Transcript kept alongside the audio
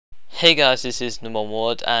Hey guys, this is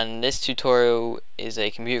Ward, and this tutorial is a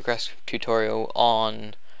Computercraft tutorial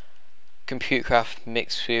on Computercraft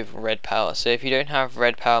mixed with Red Power. So if you don't have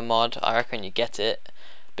Red Power mod, I recommend you get it.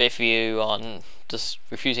 But if you are just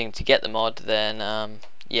refusing to get the mod, then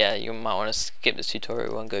yeah, you might want to skip this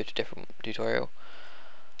tutorial and go to a different tutorial.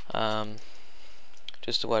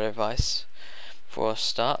 Just a word of advice for a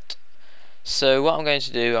start. So what I'm going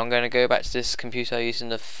to do, I'm going to go back to this computer using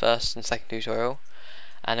the first and second tutorial,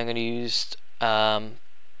 and I'm going to use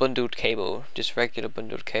bundled cable, just regular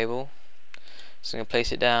bundled cable. So I'm going to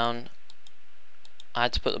place it down. I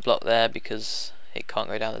had to put the block there because it can't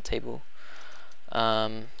go down the table.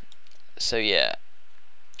 So yeah,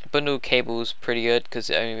 bundled cable is pretty good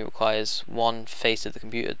because it only requires one face of the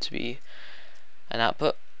computer to be an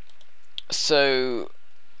output. So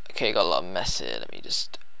okay, got a lot of mess here, let me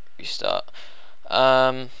just restart.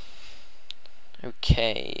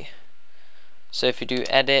 Okay, so if you do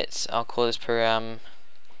edit, I'll call this program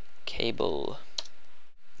cable.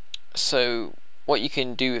 So what you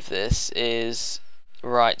can do with this is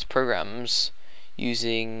write programs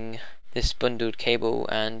using this bundled cable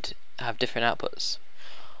and have different outputs.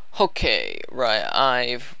 Okay, right,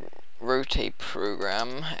 I've wrote a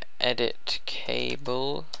program, edit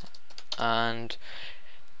cable, and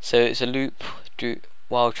so it's a loop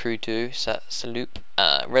while true to, so that's a loop.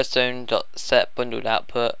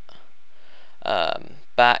 rs.setBundledOutput,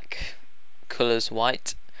 back colors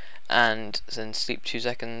white, and then sleep 2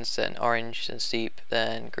 seconds, then orange, then sleep,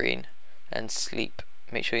 then green, then sleep.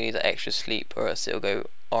 Make sure you use that extra sleep, or else it'll go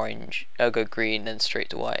orange, it'll go green, then straight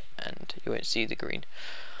to white, and you won't see the green.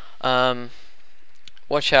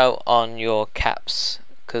 Watch out on your caps,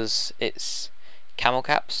 because it's camel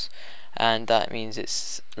caps, and that means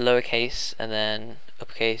it's lowercase and then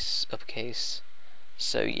uppercase, uppercase.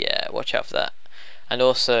 So yeah, watch out for that. And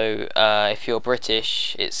also, if you're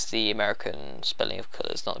British, it's the American spelling of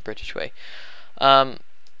colours, not the British way.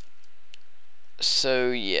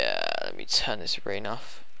 So yeah, let me turn this rain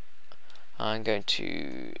off. I'm going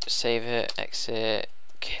to save it, exit,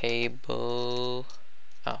 cable,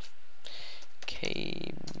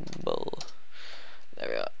 cable, there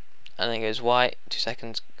we are. And then it goes white, 2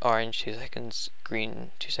 seconds, orange, 2 seconds,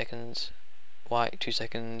 green, 2 seconds, white, 2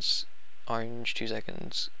 seconds, orange, 2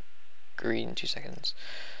 seconds, green, 2 seconds.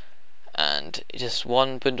 And just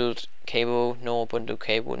one bundled cable, no bundled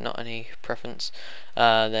cable, not any preference.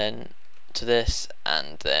 Then to this,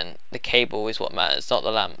 and then the cable is what matters, not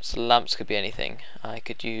the lamps. The lamps could be anything. I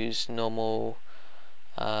could use normal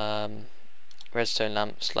redstone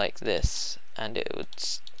lamps like this and it would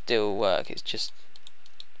still work. It's just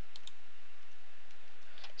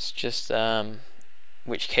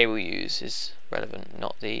which cable you use is relevant,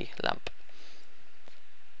 not the lamp.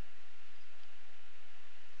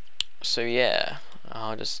 So yeah,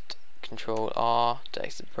 I'll just Control R to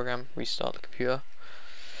exit the program, restart the computer.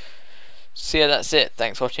 So yeah, that's it.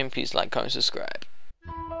 Thanks for watching. Please like, comment, subscribe.